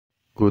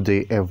Good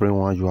day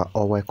everyone, you are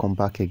all welcome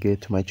back again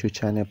to my YouTube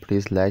channel.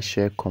 Please like,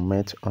 share,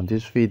 comment on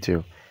this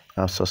video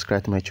and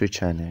subscribe to my YouTube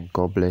channel.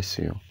 God bless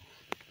you.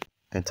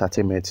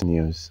 Entertainment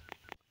news.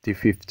 The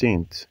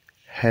 15th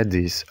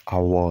Headies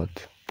Award.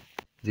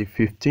 The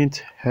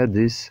 15th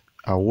Headies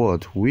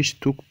Award, which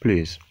took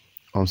place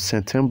on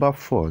September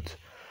 4th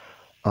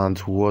and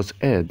was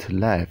aired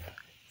live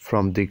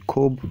from the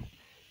Cobb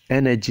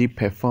Energy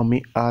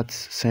Performing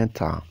Arts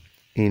Center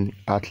in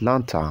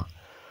Atlanta,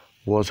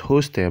 was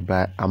hosted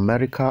by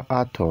American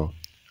actor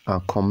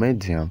and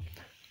comedian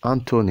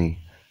Anthony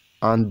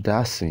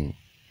Anderson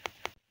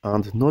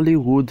and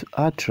Nollywood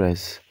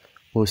actress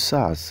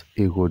Osas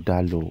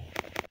Ighodalo,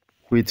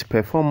 with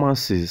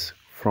performances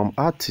from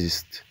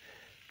artists.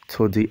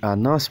 To the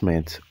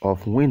announcement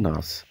of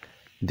winners,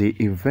 the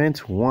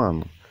event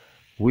won,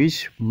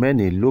 which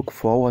many look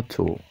forward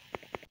to.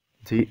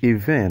 The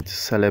event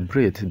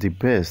celebrates the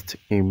best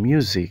in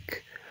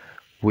music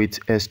with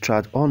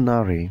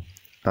extraordinary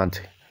and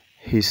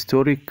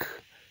historic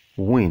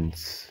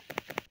wins.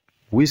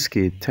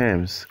 Wizkid,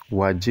 Tems,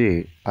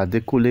 Waje,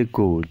 Adekunle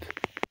Gold,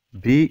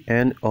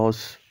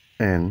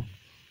 BNOSN,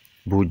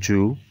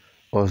 Buju,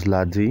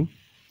 Olamide,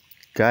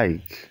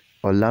 Gaik,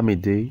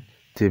 Olamide,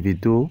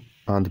 Davido,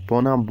 and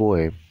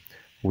BurnaBoy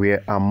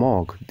were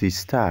among the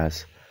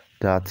stars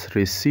that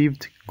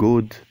received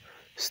gold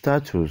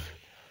status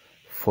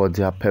for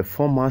their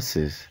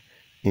performances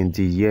in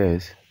the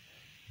year's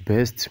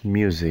Best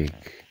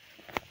Music.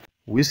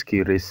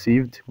 Wizkid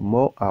received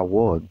more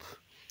awards,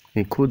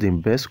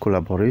 including Best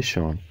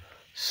Collaboration,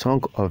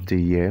 Song of the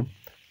Year,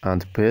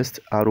 and Best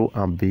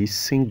R&B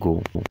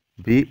Single.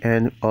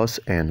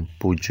 BNOSN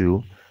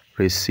Buju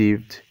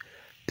received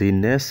the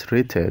Next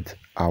Rated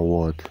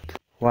Award,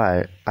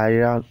 while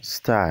Ayra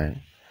Starr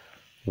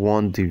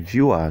won the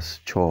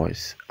Viewer's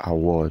Choice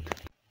Award.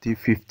 The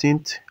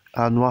 15th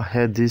Annual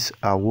Headies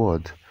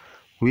Award,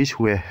 which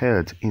were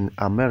held in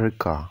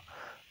America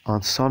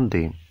on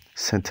Sunday,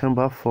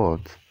 September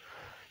 4th,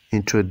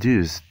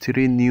 introduced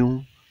 3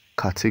 new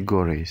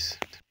categories.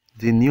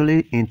 The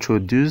newly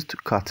introduced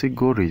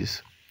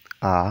categories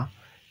are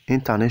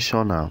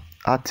International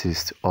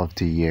Artist of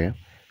the Year,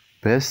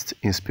 Best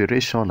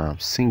Inspirational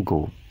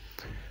Single,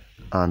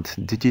 and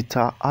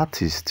Digital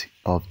Artist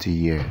of the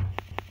Year.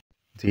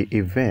 The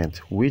event,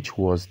 which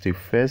was the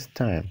first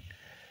time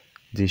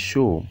the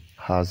show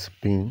has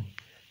been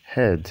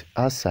held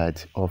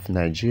outside of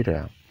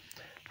Nigeria,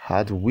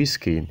 had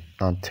Wizkid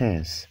and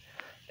Tems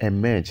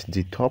emerge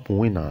the top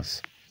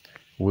winners,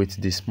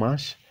 with the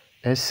Smash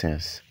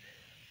Essence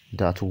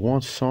that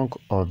won Song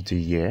of the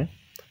Year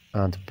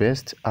and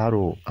Best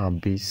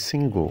R&B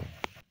Single.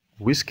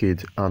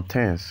 Wizkid and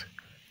Tems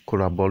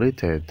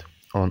collaborated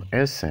on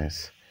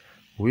Essence,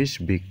 which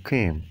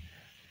became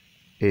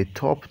a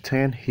top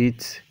 10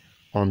 hit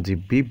on the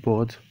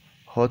Billboard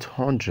Hot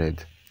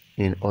 100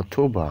 in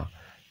October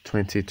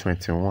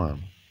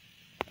 2021,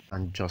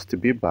 and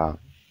Justin Bieber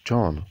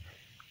joined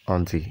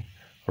on the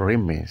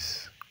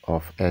remix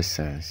of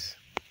Essence.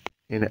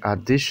 In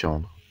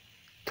addition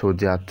to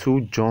their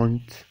 2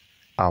 joint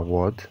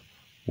awards,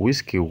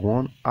 Wizkid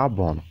won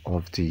Album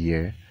of the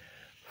Year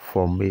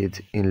for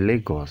Made in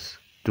Lagos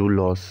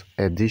Doulos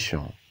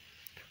Edition,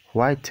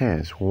 while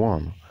Tems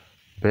won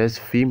Best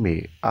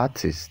Female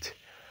Artist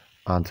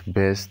and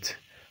Best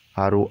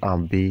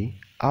R&B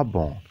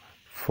Album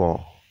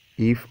for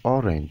If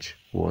Orange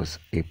Was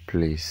a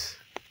Place.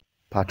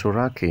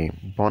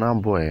 Patoranking,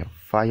 BurnaBoy,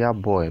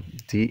 Fireboy,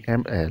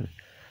 DML,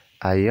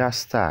 Ayra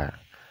Starr,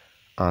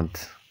 and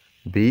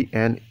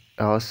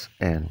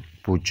BNOSN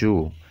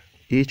Buju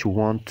each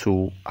won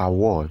 2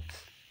 awards.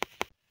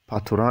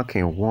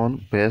 Patoranking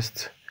won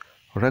Best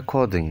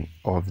Recording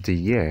of the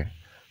Year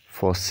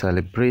for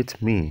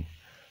Celebrate Me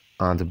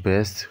and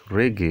Best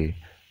Reggae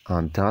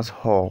and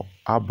Dancehall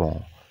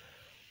Album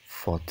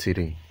for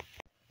 3.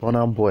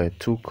 BurnaBoy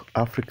took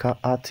Africa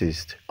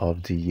Artist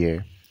of the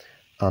Year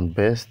and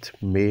Best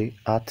Male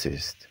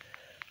Artist.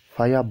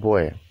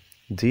 Fireboy,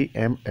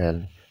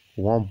 DML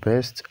won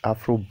Best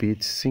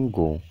Afrobeat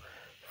Single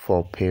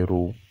for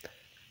Peru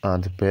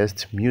and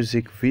Best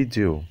Music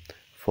Video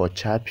for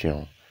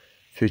Champion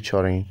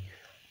featuring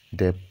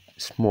The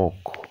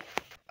Smoke.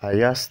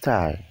 Ayra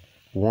Starr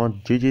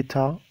won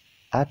Digital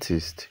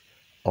Artist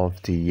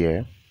of the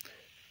Year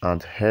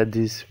and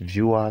Headies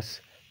Viewer's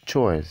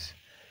Choice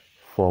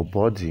for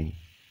Body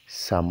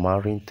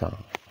Samaritan.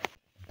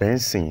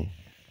 Benson,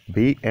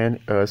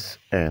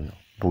 BNOSN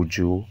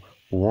Buju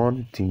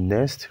won the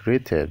Next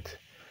Rated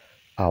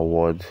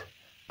Award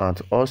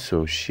and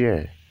also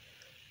shared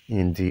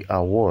in the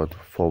award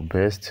for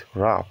Best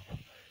Rap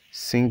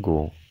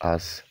Single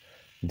as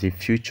the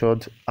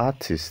featured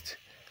artist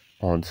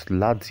on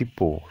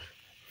Latifa's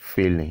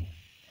Feeling.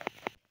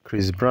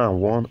 Chris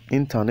Brown won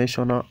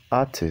International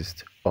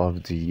Artist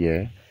of the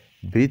Year,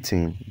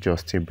 beating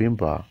Justin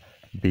Bieber,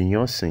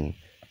 Beyoncé,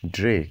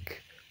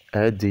 Drake,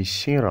 Ed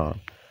Sheeran,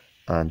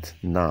 and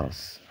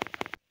Nas.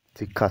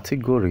 The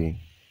category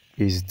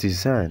is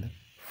designed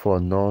for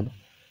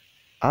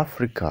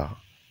non-Africa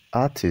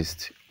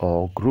artists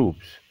or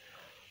groups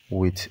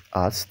with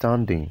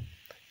outstanding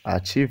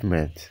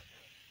achievement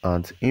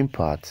and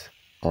impact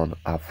on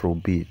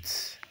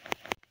Afrobeats.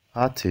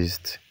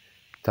 Artists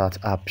that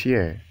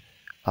appear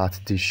at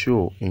the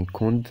show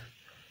include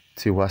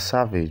Tiwa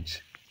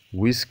Savage,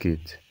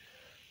 Wizkid,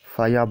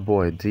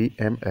 Fireboy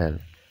DML,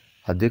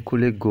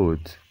 Adekunle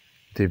Gold,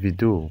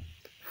 Davido,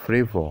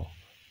 Flavour,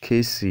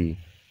 KC,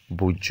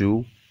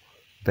 Buju,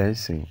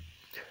 Benson,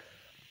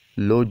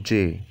 Lil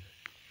J,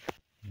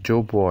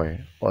 Joeboy,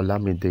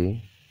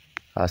 Olamide,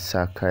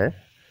 Asake,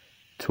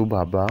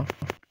 Tubaba,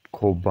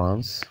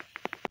 Cobans,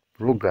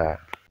 Ruga,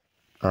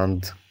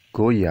 and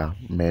Goya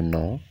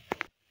Menon.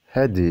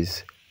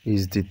 Headies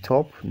is the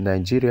top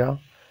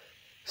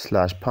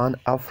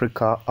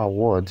Nigeria/Pan-Africa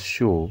award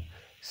show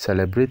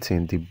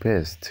celebrating the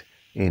best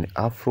in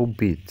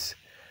Afrobeat,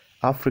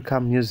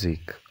 African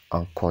music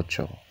and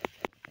culture.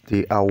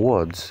 The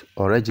awards,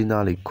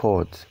 originally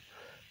called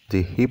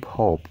the Hip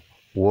Hop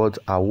World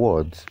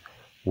Awards,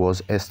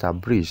 was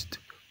established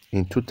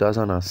in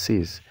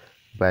 2006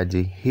 by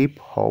the Hip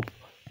Hop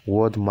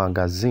World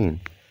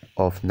Magazine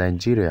of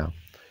Nigeria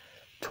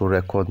to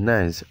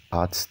recognize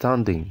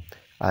outstanding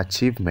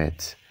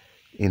achievements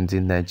in the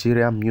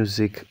Nigerian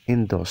music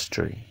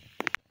industry.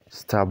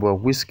 Starboy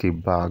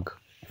Wizkid bagged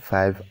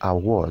 5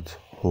 awards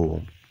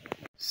home.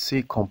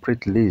 See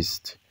complete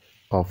list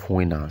of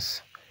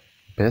winners.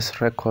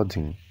 Best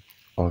Recording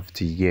of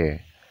the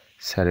Year,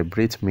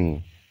 Celebrate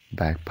Me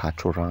by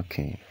Patro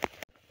Ranking.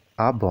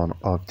 Album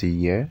of the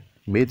Year,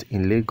 Made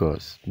in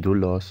Lagos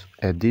Doulos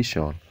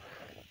Edition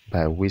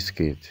by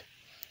Wizkid.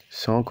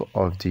 Song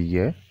of the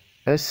Year,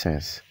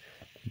 Essence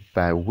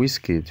by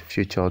Wizkid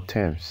featured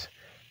Tems.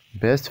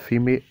 Best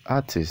Female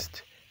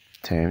Artist,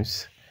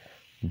 Tems.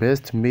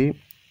 Best Male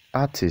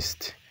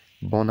Artist,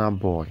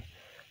 BurnaBoy.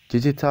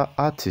 Digital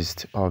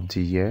Artist of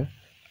the Year,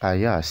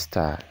 Ayra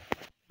Starr.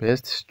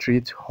 Best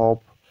Street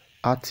Hop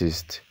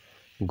Artist,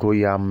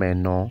 Goya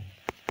Menon.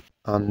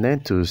 And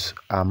Nentus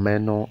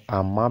Ameno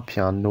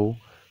Amapiano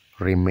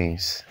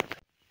remains.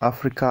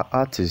 Africa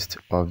Artist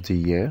of the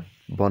Year,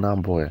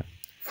 BurnaBoy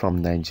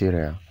from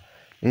Nigeria.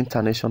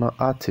 International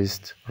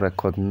Artist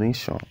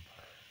Recognition,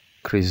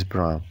 Chris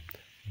Brown.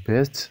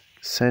 Best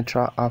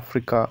Central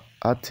Africa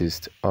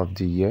Artist of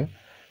the Year,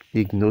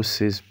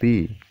 Ignosis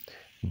B.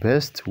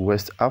 Best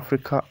West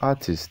Africa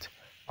Artist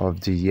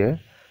of the Year,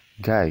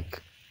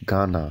 Gaik,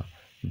 Ghana.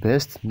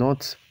 Best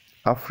North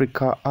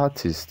Africa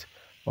Artist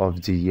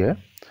of the Year,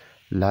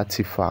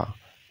 Latifa,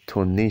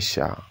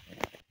 Tunisia.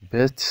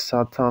 Best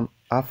Southern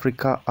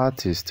Africa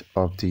Artist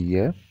of the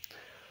Year,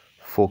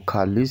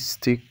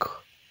 Focalistic,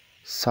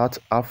 South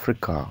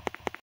Africa.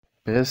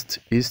 Best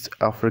East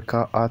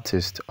Africa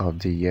Artist of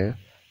the Year,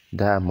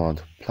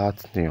 Diamond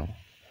Platinum.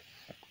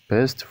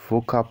 Best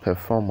Vocal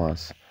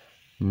Performance,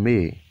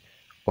 May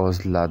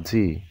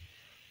Oslade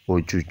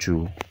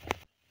Ojuju.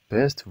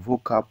 Best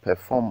Vocal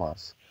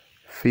Performance,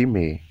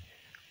 Female,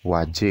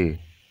 Waje,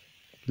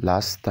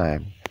 Last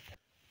Time.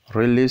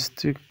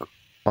 Realistic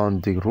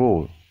on the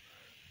Roll,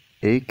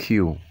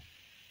 AQ,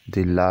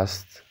 The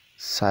Last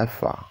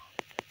Cypher.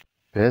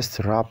 Best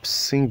Rap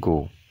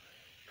Single,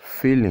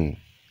 Feeling,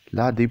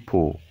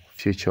 Ladipo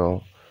feature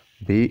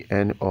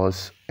BN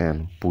Us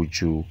and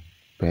Buju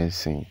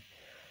Benson.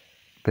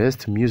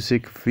 Best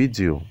Music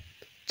Video,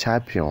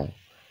 Champion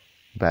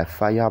by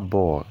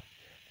Fireboy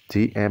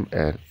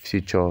DML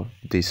feature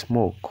The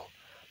Smoke,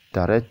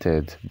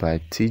 directed by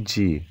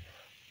TG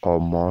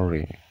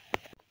Omori.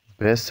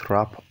 Best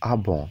Rap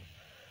Album,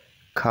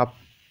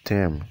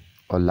 Captain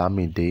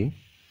Olamide.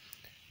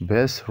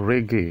 Best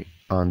Reggae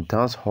and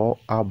Dancehall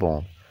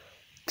Album,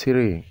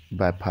 3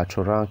 by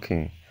Patro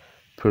Ranking.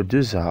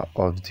 Producer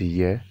of the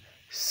Year,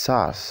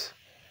 Sass,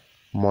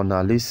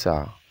 Mona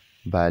Lisa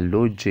by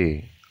Lil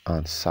J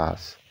and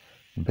Sass.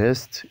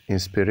 Best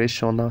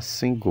Inspirational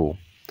Single,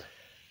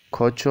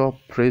 Culture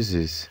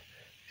Praises,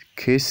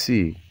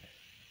 KC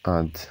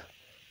and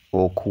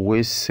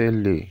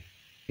Okwesili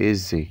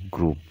Eze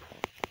Group.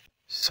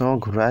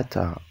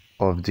 Songwriter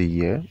of the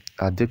Year,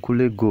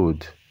 Adekunle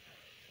Gold,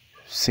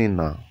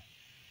 Sinner.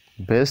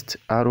 Best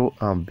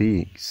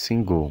R&B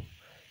Single,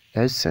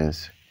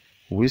 Essence,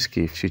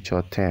 Wizkid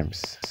feature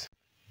Tems.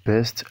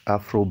 Best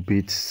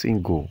Afrobeat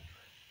Single,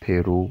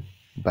 Peru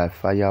by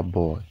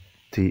Fireboy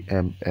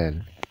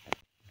DML.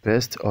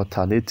 Best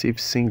Alternative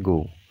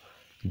Single,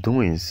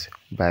 Doings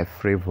by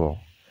Flavour.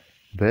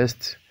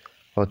 Best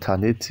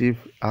Alternative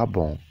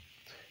Album,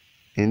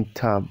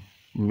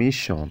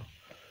 Intermission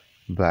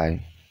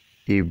by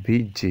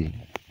EBG.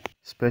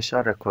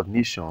 Special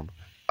recognition,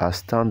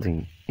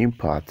 Outstanding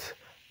Impact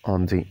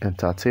on the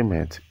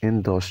Entertainment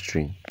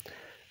Industry,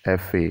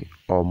 Efe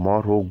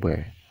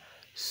Omorogbe,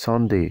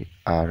 Sunday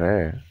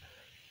Are,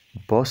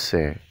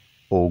 Bose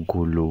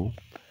Ogulu.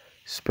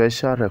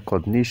 Special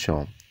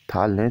recognition,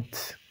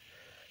 Talent,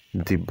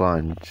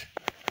 D'banj.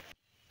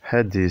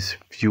 Headies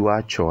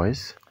Viewer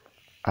Choice,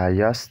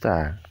 Ayra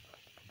Starr,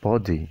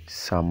 Body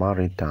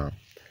Samaritan.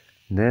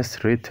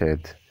 Next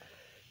Rated,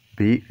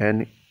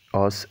 BN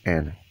Us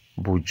and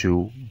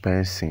Buju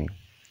Benson.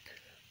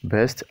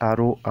 Best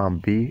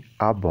R&B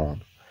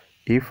Album,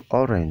 If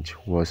Orange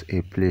Was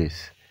a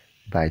Place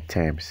by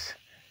Tems.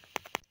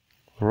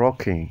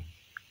 Rocking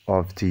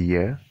of the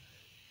Year,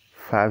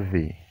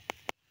 Favi.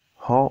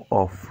 Hall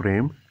of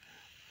Fame,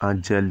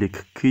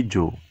 Angelique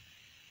Kidjo.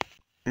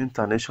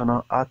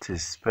 International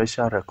Artist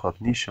Special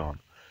Recognition,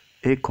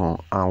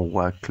 Akon and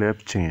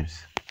Wyclef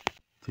James.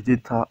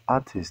 Digital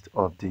Artist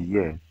of the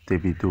Year,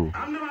 Davido.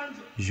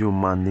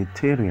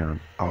 Humanitarian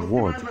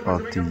Award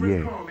of the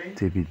Year,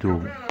 Davido.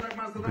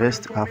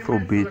 Best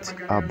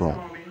Afrobeat Album,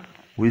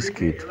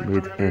 Wizkid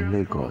Made in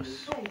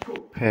Lagos.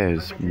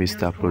 Pairs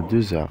Mr.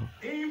 Producer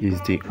is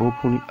the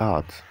opening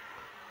act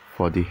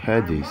for the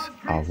Headies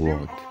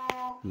Award.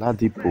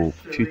 Latifa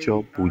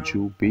feature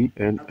Buju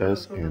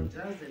BNSN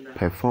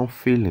perform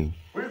Feeling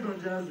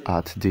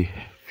at the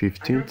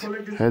 15th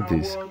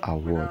Headies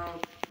Award.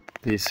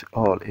 This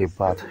all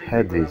about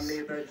Headies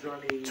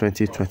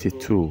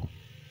 2022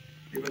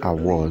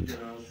 Award,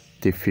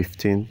 the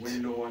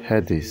 15th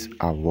Headies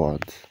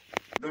Award.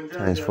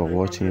 Thanks for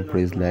watching.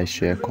 Please like,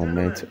 share,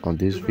 comment on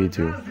this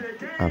video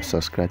and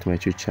subscribe to my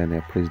YouTube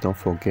channel. Please don't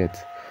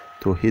forget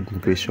to hit the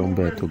notification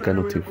bell to get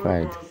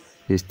notified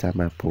each time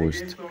I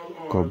post.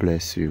 God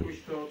bless you.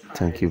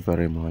 Thank you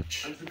very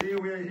much. And today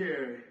we are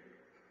here.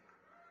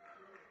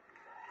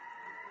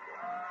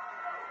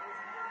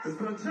 It's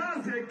the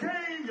chance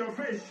again, your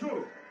face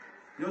show,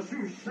 your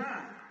shoes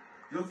shine,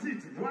 your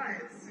teeth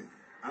white.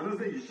 I don't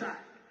say you shine.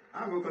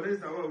 I will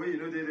collect the way you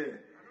know they there.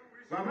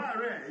 Baba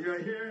Ray,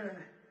 you're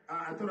here.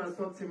 I thought I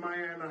saw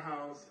Timaya in the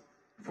house.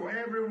 For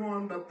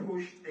everyone that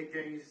pushed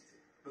against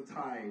the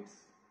tides,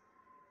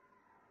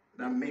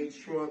 that made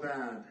sure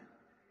that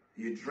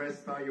you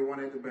dressed how you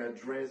wanted to be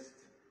dressed,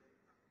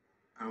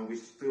 and we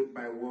stood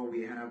by what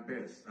we have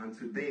best. And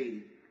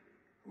today,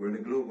 we're in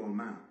a global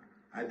map.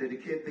 I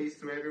dedicate this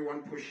to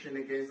everyone pushing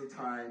against the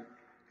tide.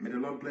 May the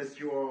Lord bless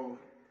you all.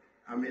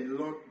 And may the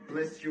Lord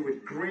bless you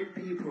with great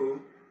people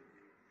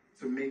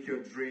to make your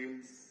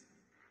dreams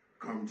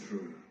come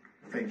true.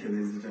 Thank you,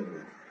 ladies and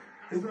gentlemen.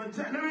 Let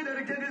me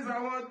dedicate this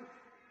award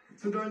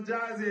to Don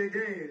Jazzy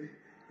again.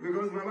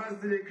 Because Baba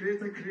still a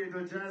creator,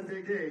 Jazzy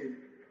again.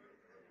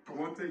 Come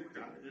on, take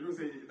that. You know,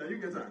 say, that you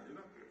get that. You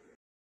know?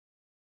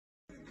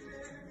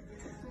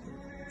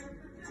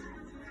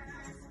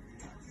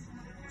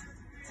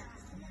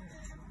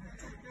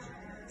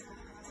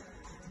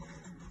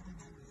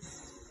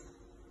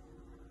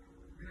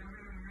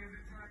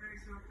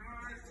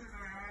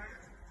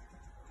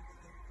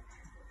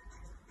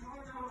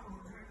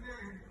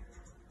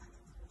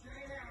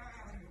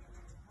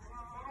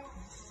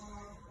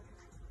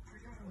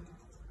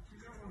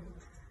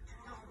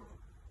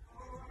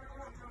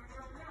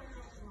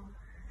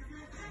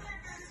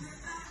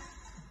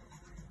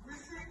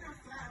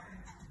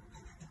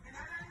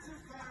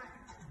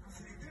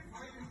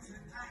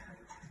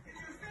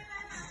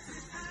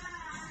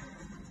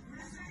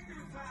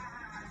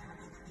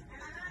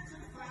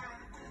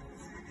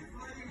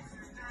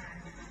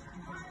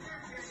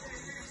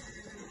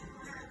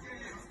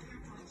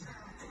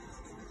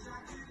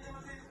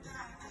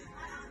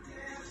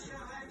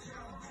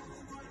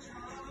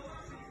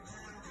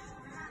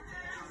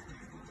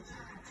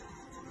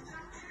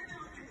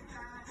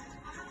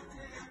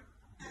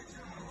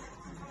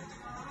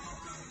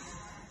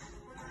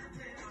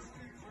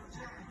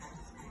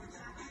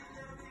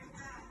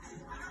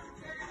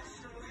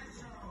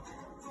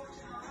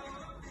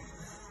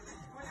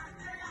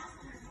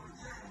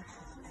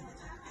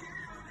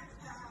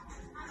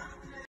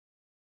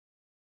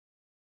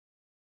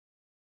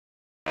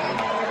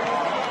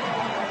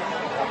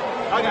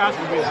 That's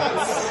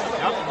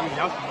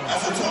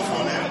a tough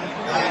one, man.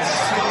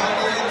 That's a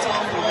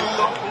tough one.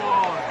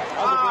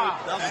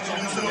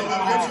 So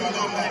I'm going to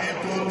allow my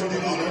apron to the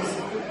honors.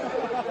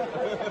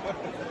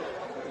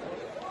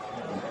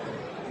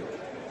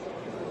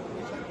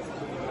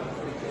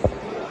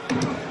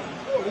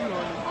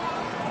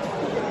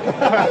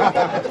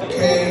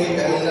 Okay,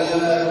 and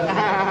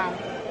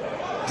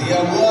the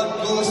award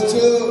goes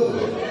to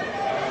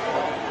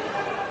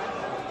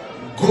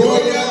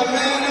Goya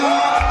Mena.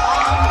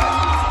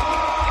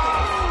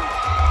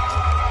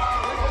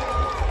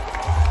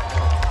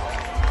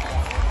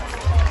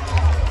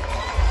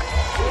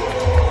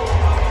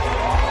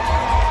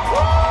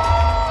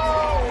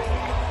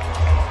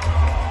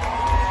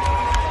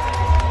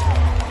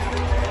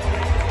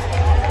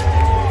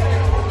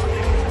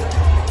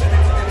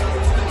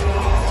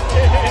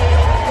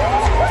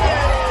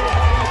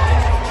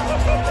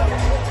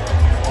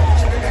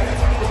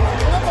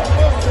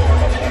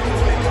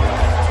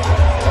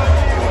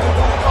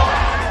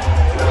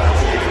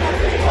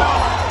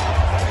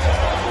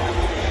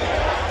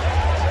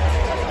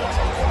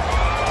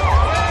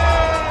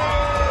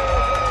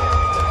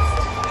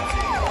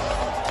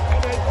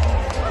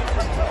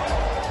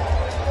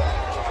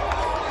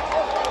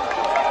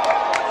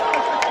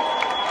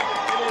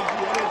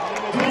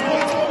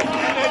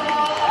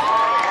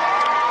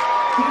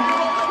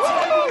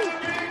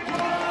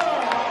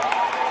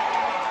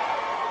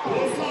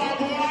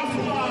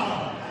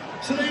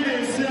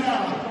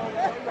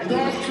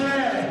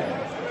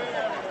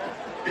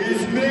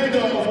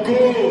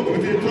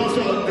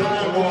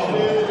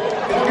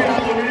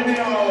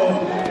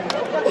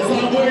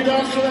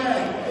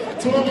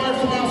 To all my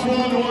fans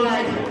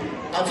worldwide,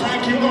 I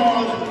thank you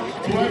all.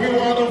 To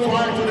everyone who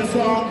fight for the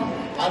song,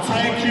 I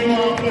thank you, I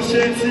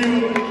appreciate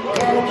you.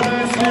 God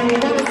bless you.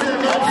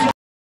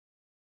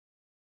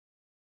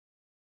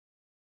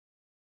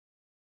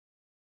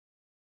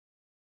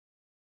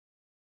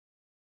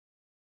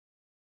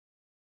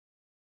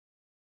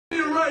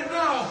 Right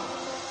now,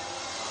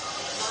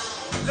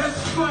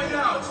 let's find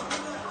out.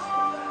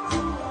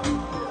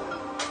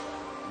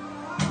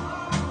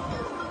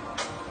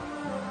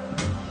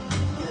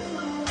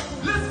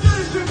 Let's get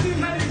it, 15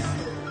 Headies.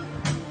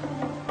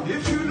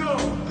 If you know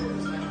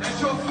that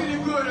you're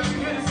feeling good and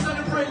you're here to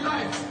celebrate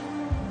life,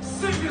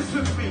 sing this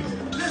with me.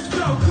 Let's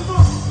go, come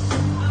on.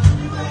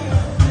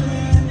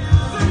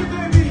 Sing it,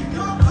 baby.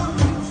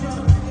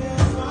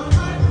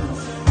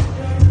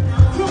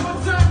 One more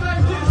time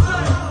like this,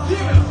 like,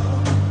 yeah.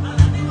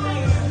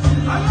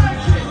 I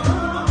like it.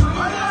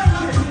 I like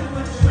it.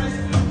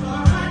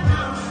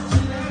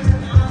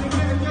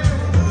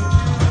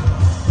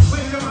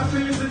 Waiting on my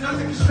feelings and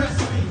nothing can stress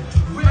me.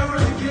 We are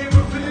in the game,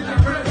 we're feeling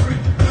like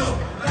referee. Yo,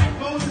 like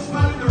Moses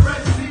following the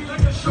Red Sea,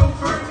 like a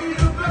chauffeur, me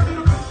the back of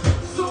the road.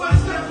 So I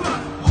step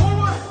up. Hold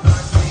what?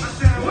 I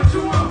said, what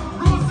you want?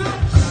 Rose?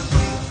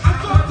 I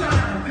thought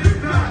that. Big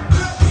back.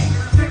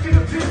 Taking a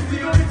piss the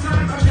only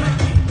time I get.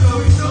 No,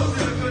 he knows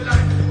it's a good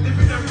life.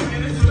 Living every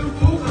minute to the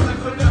fool, cause I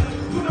could not.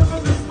 Put up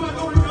on the spot,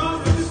 going on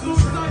with this new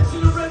side to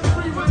the red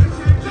free.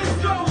 Let's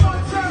go,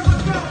 one time,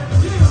 let's go.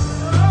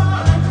 Yeah. I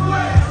like the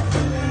way.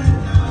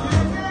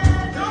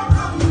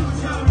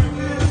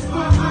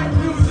 Spotlight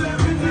news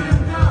every day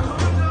now.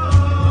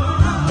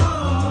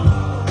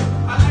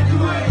 I like the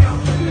way I'm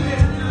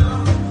feeling now.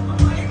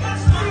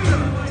 Let's go.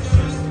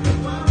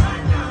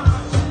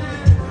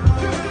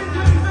 15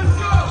 days, let's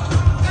go.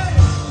 Hey.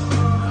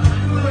 I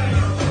like the way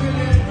I'm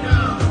feeling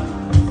now.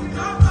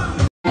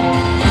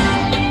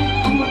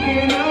 I'ma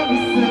get over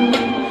soon.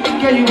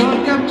 Girl, you won't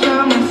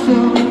capture my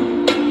soul.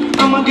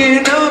 I'ma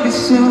get over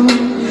soon.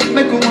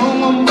 Make a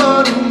one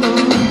bottle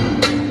more.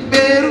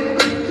 Better,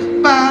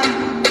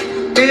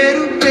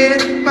 better,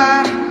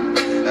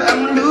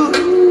 I'm loose.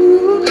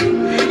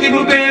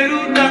 People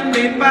better that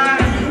they buy.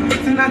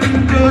 It's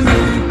nothing close.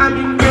 I'm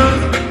in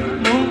close.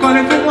 Moon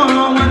calling for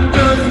one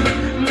dozen.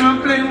 I'm not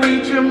playing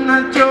with you, I'm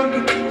not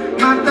joking.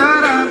 My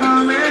thought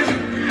about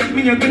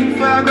me, you're getting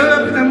far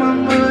up, I'm on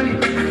money.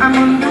 I'm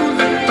on loose,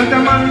 but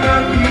I'm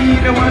unlucky.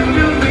 The one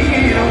you